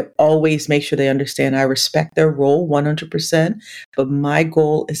 And I always make sure they understand I respect their role 100%, but my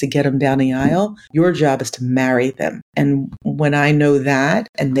goal is to get them down the aisle. Your job is to marry them. And when I know that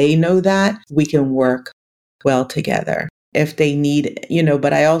and they know that, we can work well together. If they need,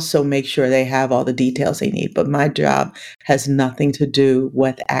 but I also make sure they have all the details they need. But my job has nothing to do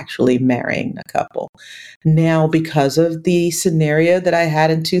with actually marrying the couple. Now, because of the scenario that I had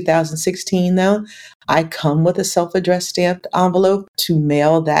in 2016, though, I come with a self-addressed stamped envelope to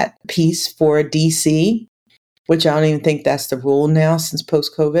mail that piece for DC, which I don't even think that's the rule now since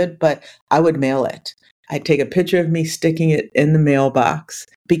post-COVID, but I would mail it. I'd take a picture of me sticking it in the mailbox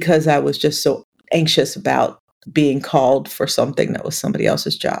because I was just so anxious about being called for something that was somebody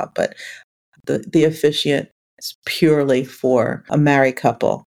else's job. But the officiant It's purely for a married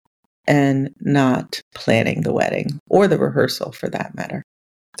couple and not planning the wedding or the rehearsal for that matter.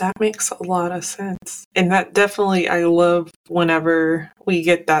 That makes a lot of sense. And that definitely, I love whenever we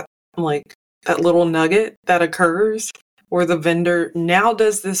get that, like, that little nugget that occurs where the vendor now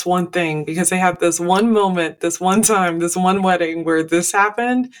does this one thing because they have this one moment, this one time, this one wedding where this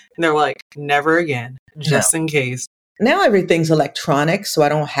happened. And they're like, never again, just in case. Now everything's electronic, so I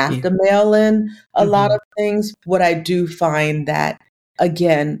don't have to mail in a lot of things. What I do find that,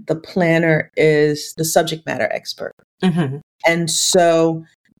 again, the planner is the subject matter expert. And so,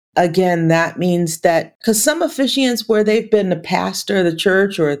 again, that means that because some officiants where they've been the pastor of the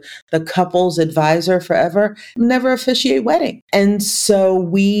church or the couple's advisor forever never officiate wedding. And so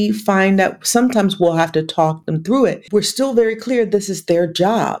we find that sometimes we'll have to talk them through it. We're still very clear this is their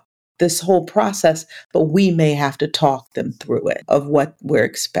job, this whole process, but we may have to talk them through it of what we're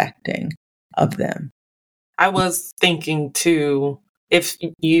expecting of them. I was thinking too, if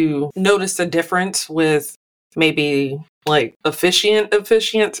you notice a difference with maybe like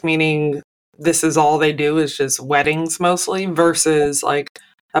officiants, meaning this is all they do is just weddings mostly, versus like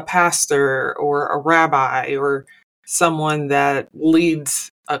a pastor or a rabbi or someone that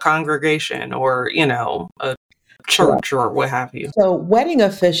leads a congregation or, you know, a church or what have you. So wedding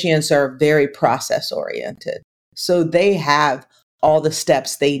officiants are very process oriented. So they have all the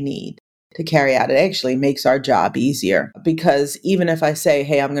steps they need to carry out. It actually makes our job easier because even if I say,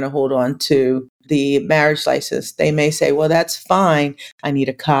 hey, I'm going to hold on to the marriage license, they may say, well, that's fine. I need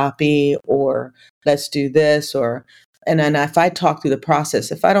a copy, or let's do this, and then if I talk through the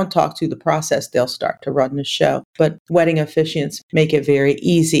process, if I don't talk through the process, they'll start to run the show. But wedding officiants make it very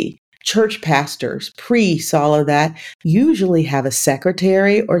easy. Church pastors, priests, all of that, usually have a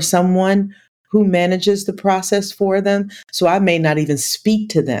secretary or someone who manages the process for them. So I may not even speak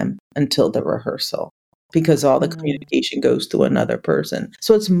to them until the rehearsal because all the communication goes to another person.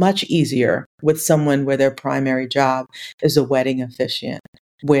 So it's much easier with someone where their primary job is a wedding officiant,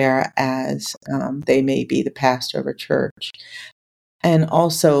 whereas they may be the pastor of a church. And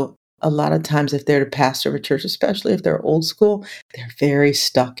also, a lot of times if they're the pastor of a church, especially if they're old school, they're very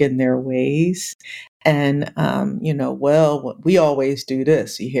stuck in their ways. And, well, we always do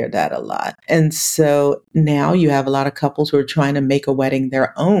this. You hear that a lot. And so now you have a lot of couples who are trying to make a wedding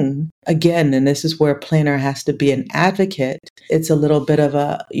their own. Again, and this is where a planner has to be an advocate. It's a little bit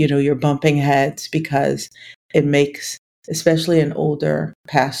of you're bumping heads because it makes, especially an older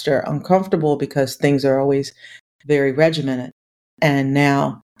pastor, uncomfortable because things are always very regimented. And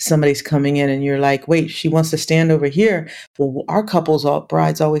now somebody's coming in and you're like, wait, she wants to stand over here. Well, our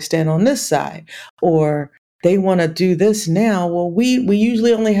brides always stand on this side, or they want to do this now. Well, we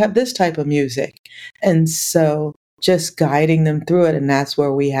usually only have this type of music. And so just guiding them through it. And that's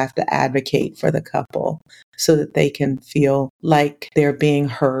where we have to advocate for the couple so that they can feel like they're being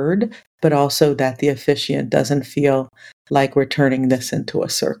heard, but also that the officiant doesn't feel like we're turning this into a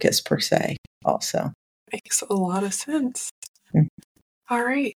circus per se also. Makes a lot of sense. All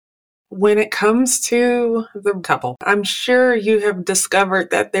right. When it comes to the couple, I'm sure you have discovered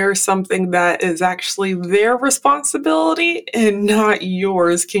that there's something that is actually their responsibility and not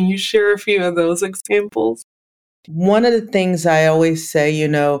yours. Can you share a few of those examples? One of the things I always say,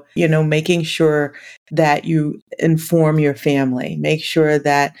 making sure that you inform your family, make sure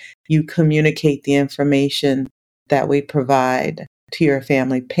that you communicate the information that we provide to your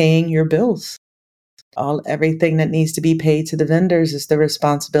family, paying your bills. Everything that needs to be paid to the vendors is the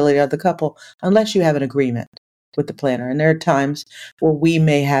responsibility of the couple, unless you have an agreement with the planner. And there are times where we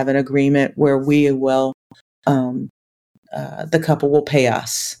may have an agreement where we will, the couple will pay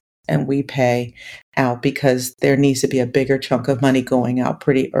us and we pay out because there needs to be a bigger chunk of money going out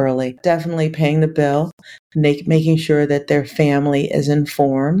pretty early. Definitely paying the bill, making sure that their family is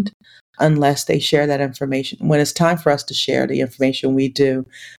informed unless they share that information. When it's time for us to share the information, we do.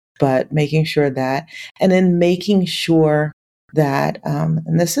 But making sure that, and then making sure that,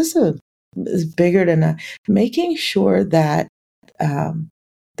 and this is bigger than that, making sure that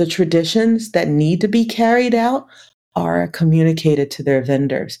the traditions that need to be carried out are communicated to their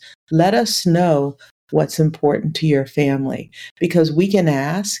vendors. Let us know what's important to your family because we can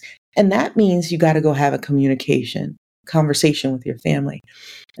ask, and that means you got to go have a conversation with your family.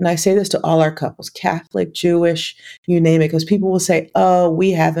 And I say this to all our couples, Catholic, Jewish, you name it, because people will say, oh,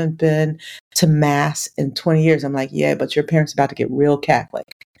 we haven't been to Mass in 20 years. I'm like, yeah, but your parents are about to get real Catholic.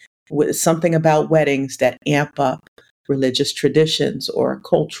 With something about weddings that amp up religious traditions or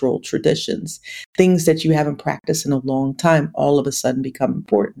cultural traditions, things that you haven't practiced in a long time, all of a sudden become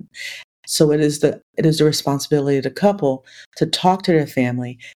important. So it is the responsibility of the couple to talk to their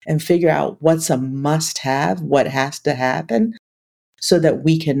family and figure out what's a must have, what has to happen, so that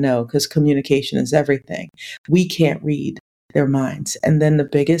we can know, because communication is everything. We can't read their minds. And then the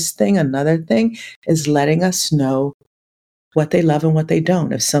biggest thing, another thing, is letting us know what they love and what they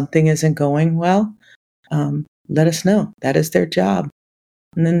don't. If something isn't going well, let us know. That is their job.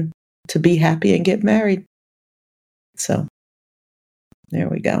 And then to be happy and get married. So there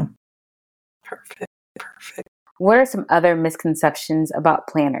we go. Perfect. What are some other misconceptions about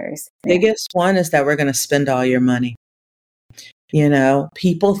planners? Biggest one is that we're going to spend all your money. You know,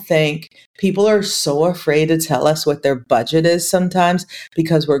 people are so afraid to tell us what their budget is sometimes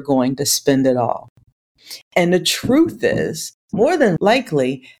because we're going to spend it all. And the truth is, more than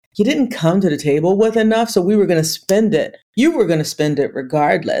likely, you didn't come to the table with enough, so we were going to spend it. You were going to spend it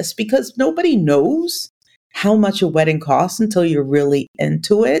regardless, because nobody knows how much a wedding costs until you're really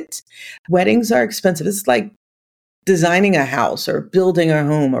into it. Weddings are expensive. It's like designing a house or building a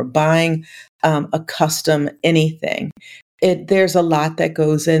home or buying a custom anything. There's a lot that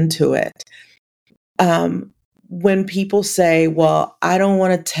goes into it. When people say, well, I don't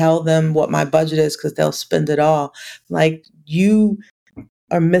want to tell them what my budget is because they'll spend it all, like, you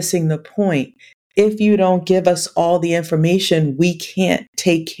are missing the point. If you don't give us all the information, we can't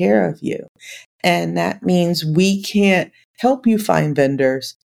take care of you. And that means we can't help you find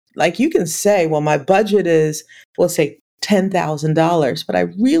vendors. Like, you can say, well, my budget is, we'll say $10,000, but I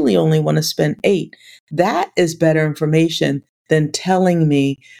really only want to spend $8,000. That is better information than telling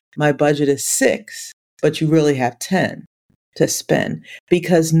me my budget is $6,000, but you really have $10,000 to spend,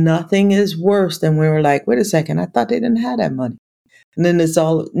 because nothing is worse than we were like, wait a second, I thought they didn't have that money. And then it's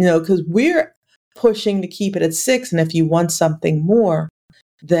all, because we're pushing to keep it at $6,000. And if you want something more,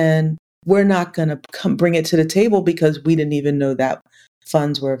 then we're not going to come bring it to the table because we didn't even know that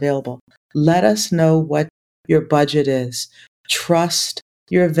funds were available. Let us know what your budget is. Trust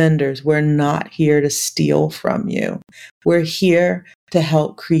your vendors. We're not here to steal from you. We're here to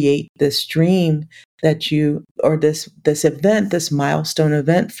help create this dream that you, or this event, this milestone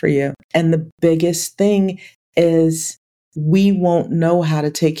event for you. And the biggest thing is, we won't know how to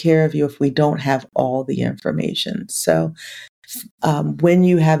take care of you if we don't have all the information. So when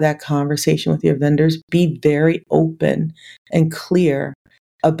you have that conversation with your vendors, be very open and clear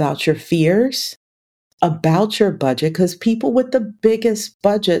about your fears, about your budget, because people with the biggest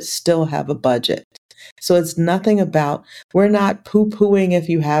budget still have a budget. So it's nothing about, we're not poo-pooing if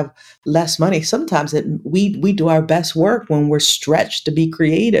you have less money. Sometimes we do our best work when we're stretched to be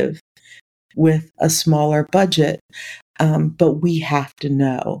creative with a smaller budget. But we have to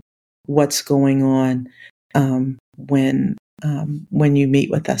know what's going on when you meet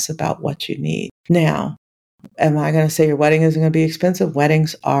with us about what you need. Now, am I going to say your wedding isn't going to be expensive?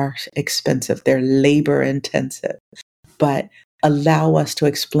 Weddings are expensive. They're labor intensive. But allow us to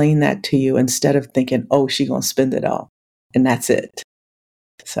explain that to you instead of thinking, oh, she's going to spend it all, and that's it.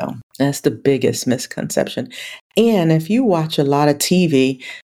 So that's the biggest misconception. And if you watch a lot of TV,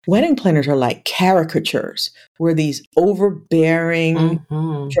 wedding planners are like caricatures. We're these overbearing,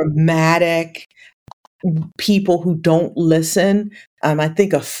 dramatic people who don't listen. I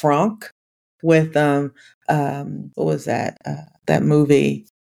think of Frank with what was that? That movie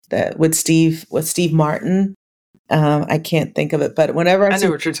that with Steve Martin. I can't think of it, but whenever I know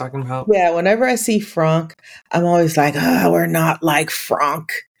what you're talking about. Yeah, whenever I see Frank, I'm always like, we're not like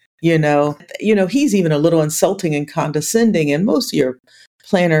Frank. He's even a little insulting and condescending, and most of your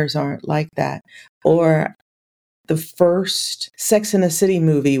planners aren't like that. Or the first Sex and the City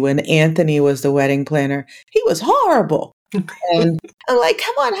movie, when Anthony was the wedding planner, he was horrible. And I'm like,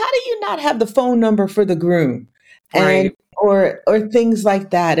 come on, how do you not have the phone number for the groom? Right. Or things like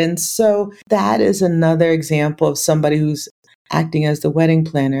that. And so that is another example of somebody who's acting as the wedding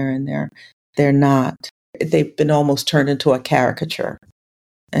planner, and they're not. They've been almost turned into a caricature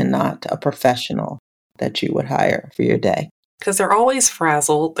and not a professional that you would hire for your day. Because they're always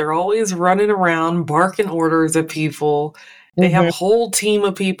frazzled. They're always running around, barking orders at people. They have a whole team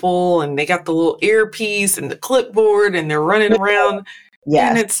of people, and they got the little earpiece and the clipboard, and they're running around. Yes.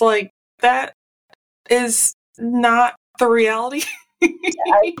 And it's like, that is not the reality.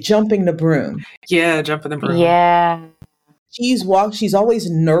 Jumping the broom. Yeah, jumping the broom. Yeah. She's always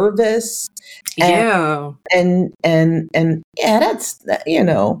nervous. And that's,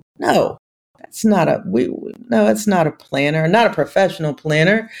 no. It's not it's not a planner, not a professional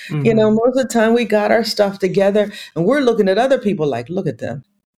planner. Mm-hmm. Most of the time we got our stuff together and we're looking at other people like, look at them.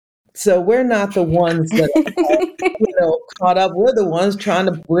 So we're not the ones that are, caught up. We're the ones trying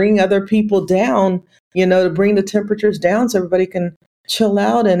to bring other people down, to bring the temperatures down so everybody can chill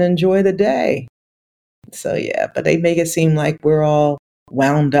out and enjoy the day. So yeah, but they make it seem like we're all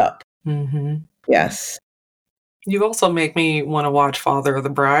wound up. Mm-hmm. Yes. You also make me want to watch Father of the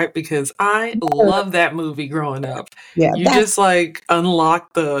Bride because I love that movie growing up. Yeah, You just like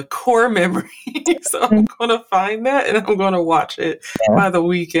unlock the core memory. So I'm going to find that and I'm going to watch it by the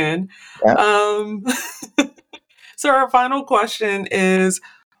weekend. Yeah. So our final question is,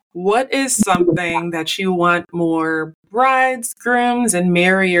 what is something that you want more brides, grooms, and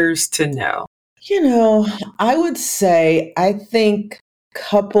marriers to know? I would say I think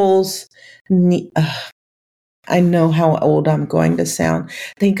couples need. I know how old I'm going to sound.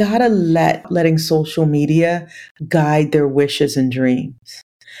 They gotta letting social media guide their wishes and dreams.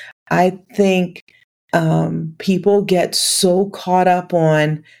 I think people get so caught up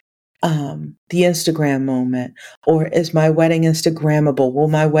on the Instagram moment, or is my wedding Instagrammable? Will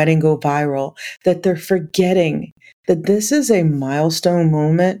my wedding go viral? That they're forgetting that this is a milestone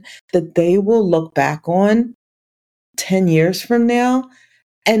moment that they will look back on 10 years from now.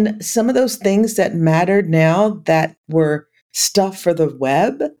 And some of those things that mattered now that were stuff for the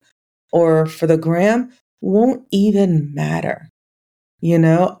web or for the gram won't even matter.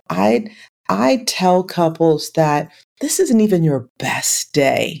 I tell couples that this isn't even your best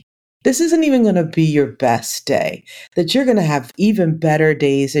day. This isn't even going to be your best day, that you're going to have even better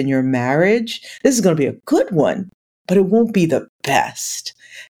days in your marriage. This is going to be a good one, but it won't be the best.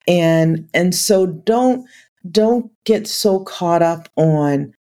 And so don't get so caught up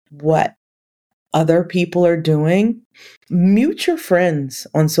on what other people are doing. Mute your friends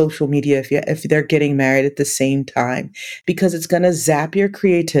on social media if they're getting married at the same time, because it's going to zap your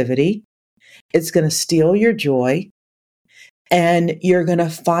creativity. It's going to steal your joy. And you're going to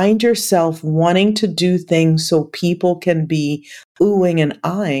find yourself wanting to do things so people can be oohing and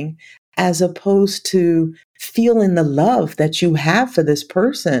eyeing, as opposed to feeling the love that you have for this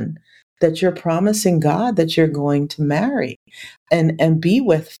person that you're promising God that you're going to marry and be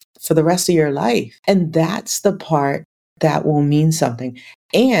with for the rest of your life. And that's the part that will mean something.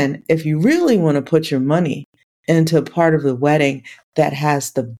 And if you really want to put your money into a part of the wedding that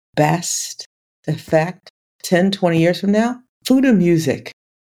has the best effect 10, 20 years from now, food and music.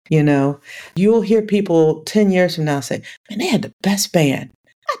 You'll hear people 10 years from now say, man, they had the best band.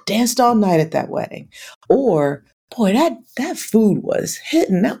 I danced all night at that wedding. Or, boy, that food was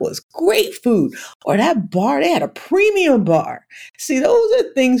hitting. That was great food. Or that bar, they had a premium bar. See, those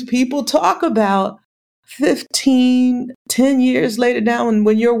are things people talk about 10 years later down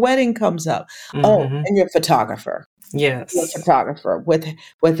when your wedding comes up. Mm-hmm. Oh, and your photographer. Yes. Your photographer,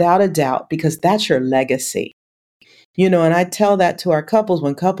 without a doubt, because that's your legacy. And I tell that to our couples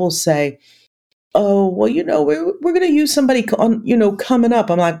when couples say, oh, well, we're going to use somebody coming up.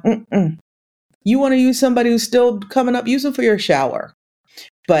 I'm like, you want to use somebody who's still coming up, use them for your shower.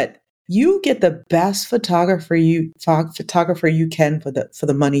 But you get the best photographer you can for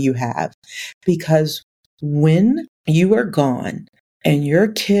the money you have. Because when you are gone and your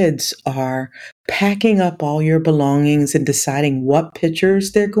kids are packing up all your belongings and deciding what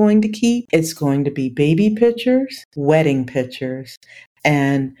pictures they're going to keep, it's going to be baby pictures, wedding pictures,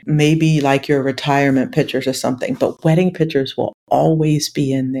 and maybe like your retirement pictures or something. But wedding pictures will always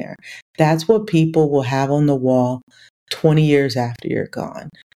be in there. That's what people will have on the wall 20 years after you're gone.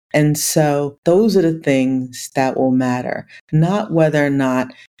 And so those are the things that will matter, not whether or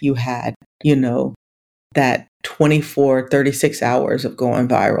not you had, that 24, 36 hours of going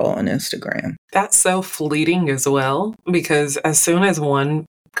viral on Instagram. That's so fleeting as well, because as soon as one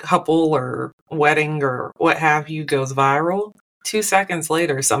couple or wedding or what have you goes viral, 2 seconds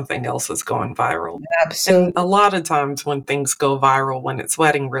later, something else is going viral. Absolutely. And a lot of times when things go viral, when it's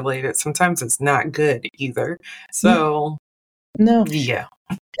wedding related, sometimes it's not good either. So, no. Yeah.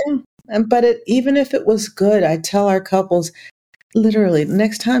 But even if it was good, I tell our couples, literally,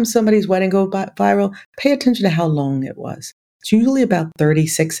 next time somebody's wedding goes viral, pay attention to how long it was. It's usually about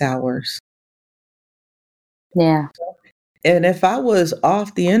 36 hours. Yeah. And if I was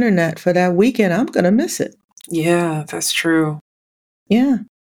off the internet for that weekend, I'm going to miss it. Yeah, that's true. Yeah.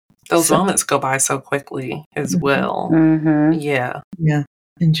 Those moments go by so quickly as well. Mm-hmm. Yeah. Yeah.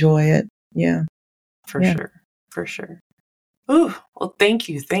 Enjoy it. Yeah. For sure. Ooh, well, thank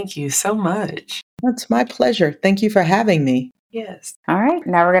you. Thank you so much. That's my pleasure. Thank you for having me. Yes. All right.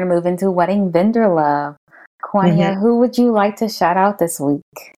 Now we're going to move into wedding vendor love. Kawania, who would you like to shout out this week?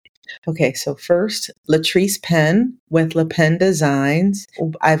 Okay, so first, Latrice Penn with Le Pen Designs.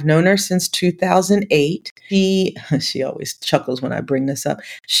 I've known her since 2008. She always chuckles when I bring this up.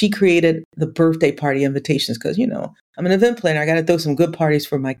 She created the birthday party invitations because, I'm an event planner. I got to throw some good parties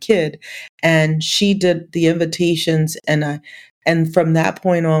for my kid. And she did the invitations, and And from that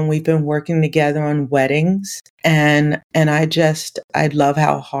point on, we've been working together on weddings. And I love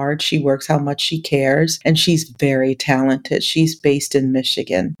how hard she works, how much she cares. And she's very talented. She's based in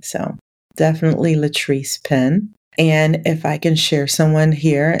Michigan. So definitely Latrice Penn. And if I can share someone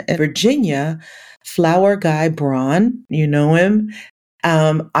here in Virginia, Flower Guy Braun, you know him.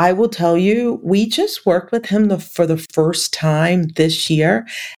 I will tell you, we just worked with him for the first time this year,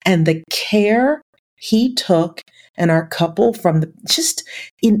 and the care he took and our couple from just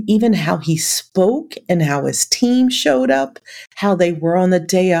in even how he spoke and how his team showed up, how they were on the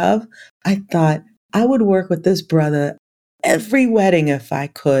day of. I thought I would work with this brother every wedding if I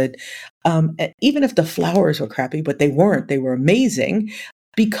could, even if the flowers were crappy, but they weren't. They were amazing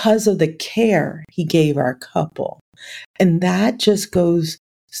because of the care he gave our couple. And that just goes,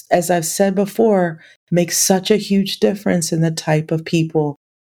 as I've said before, makes such a huge difference in the type of people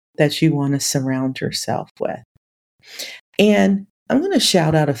that you want to surround yourself with. And I'm going to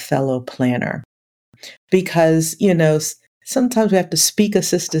shout out a fellow planner because, sometimes we have to speak a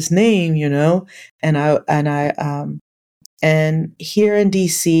sister's name, and here in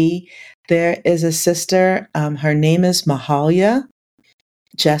DC, there is a sister, her name is Mahalia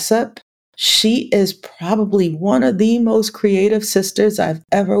Jessup. She is probably one of the most creative sisters I've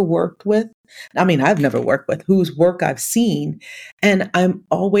ever worked with. I mean, I've never worked with, whose work I've seen, and I'm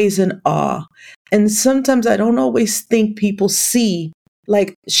always in awe. And sometimes I don't always think people see,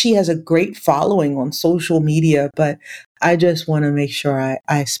 like, she has a great following on social media, but I just want to make sure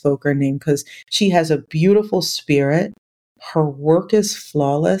I spoke her name because she has a beautiful spirit. Her work is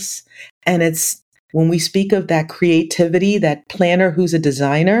flawless, and when we speak of that creativity, that planner who's a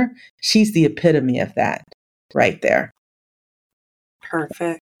designer, she's the epitome of that right there.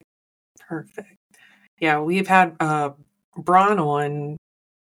 Perfect. Yeah, we've had Braun on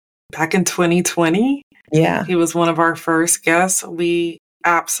back in 2020. Yeah. He was one of our first guests. We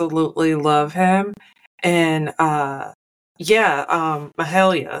absolutely love him. And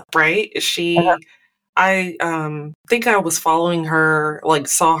Mahalia, right? I think I was following her, like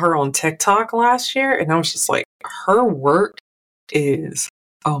saw her on TikTok last year, and I was just like, her work is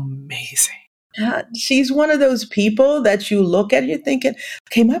amazing. She's one of those people that you look at and you're thinking,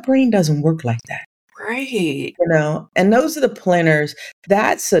 okay, my brain doesn't work like that. Right. And those are the planners.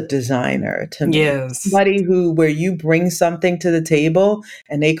 That's a designer to me. Yes. Somebody where you bring something to the table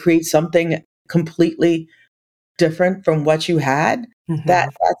and they create something completely different from what you had. Mm-hmm.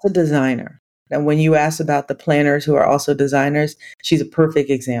 That's a designer. And when you ask about the planners who are also designers, she's a perfect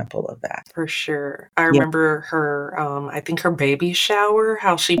example of that. For sure. I remember her, I think her baby shower,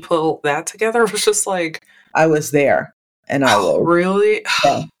 how she pulled that together was just like... I was there. And I was. Really?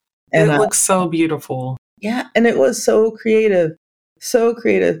 Yeah. And it looks so beautiful. Yeah. And it was so creative. So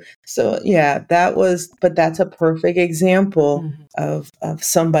creative. So yeah, but that's a perfect example of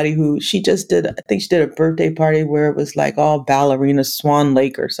somebody who I think she did a birthday party where it was like all ballerina Swan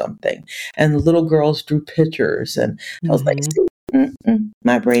Lake or something. And the little girls drew pictures. And I was like,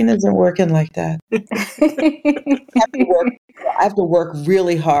 my brain isn't working like that. I have to work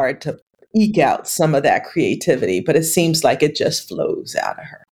really hard to eke out some of that creativity, but it seems like it just flows out of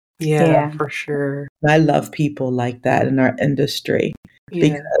her. Yeah, for sure. I love people like that in our industry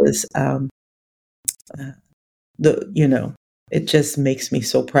because it just makes me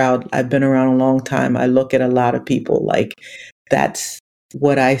so proud. I've been around a long time. I look at a lot of people like that's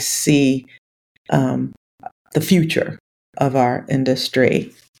what I see the future of our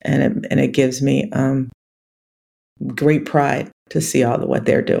industry, and it gives me great pride to see all of what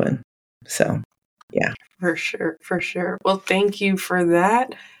they're doing. So, yeah. For sure. Well, thank you for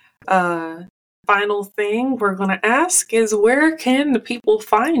that. Final thing we're going to ask is, where can the people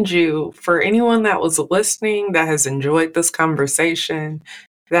find you? For anyone that was listening, that has enjoyed this conversation,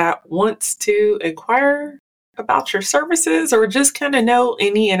 that wants to inquire about your services or just kind of know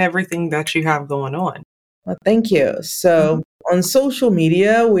any and everything that you have going on. Well, thank you. So on social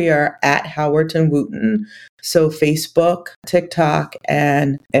media, we are at Howard and Wooten. So Facebook, TikTok,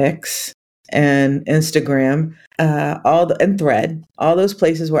 and X, and Instagram, and Thread, all those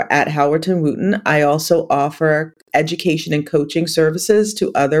places we're at Howard and Wooten. I also offer education and coaching services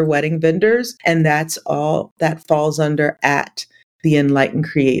to other wedding vendors, and that's all that falls under at The Enlightened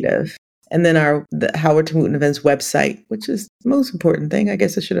Creative. And then the Howard and Wooten Events website, which is the most important thing, I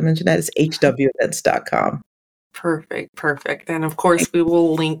guess I should have mentioned that, is hwevents.com. Perfect. And of course, we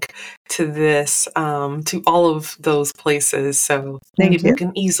will link to this, to all of those places so people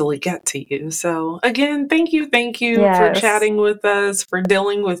can easily get to you. So again, thank you for chatting with us, for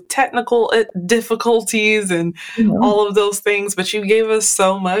dealing with technical difficulties and all of those things. But you gave us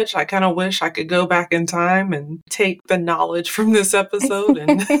so much. I kind of wish I could go back in time and take the knowledge from this episode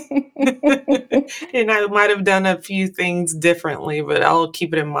and and I might have done a few things differently, but I'll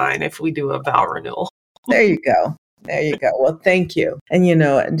keep it in mind if we do a vow renewal. There you go. Well, thank you.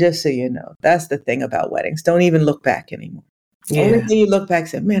 And just so you know, that's the thing about weddings. Don't even look back anymore. Yeah. Only thing you look back and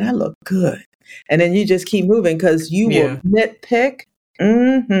say, man, I look good. And then you just keep moving because you will nitpick.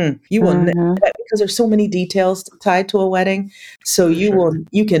 You will nitpick because there's so many details tied to a wedding. So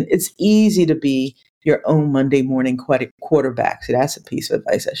it's easy to be your own Monday morning quarterback. See, that's a piece of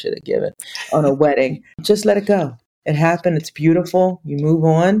advice I should have given on a wedding. Just let it go. It happened. It's beautiful. You move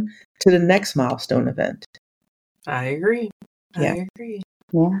on to the next milestone event. I agree. Yeah.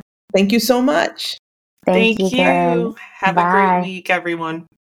 Thank you so much. Thank you. Have a great week, everyone.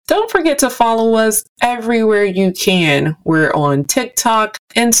 Don't forget to follow us everywhere you can. We're on TikTok,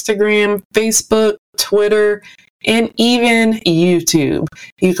 Instagram, Facebook, Twitter, and even YouTube.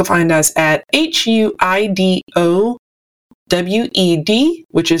 You can find us at HUIDOWED,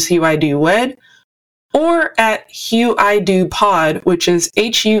 which is HUIDO Wed, or at HUIDO Pod, which is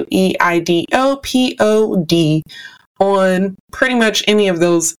HUEIDOPOD, on pretty much any of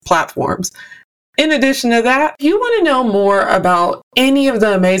those platforms. In addition to that, if you want to know more about any of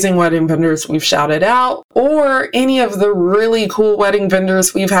the amazing wedding vendors we've shouted out, or any of the really cool wedding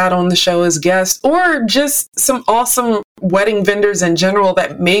vendors we've had on the show as guests, or just some awesome wedding vendors in general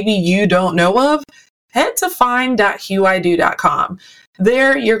that maybe you don't know of, head to find.huido.com.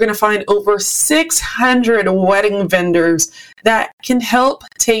 There, you're going to find over 600 wedding vendors that can help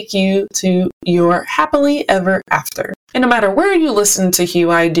take you to your happily ever after. And no matter where you listen to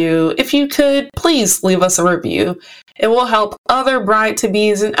HUIDO, if you could, please leave us a review. It will help other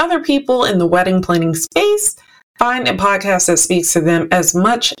bride-to-bes and other people in the wedding planning space find a podcast that speaks to them as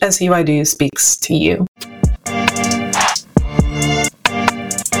much as HUIDO speaks to you.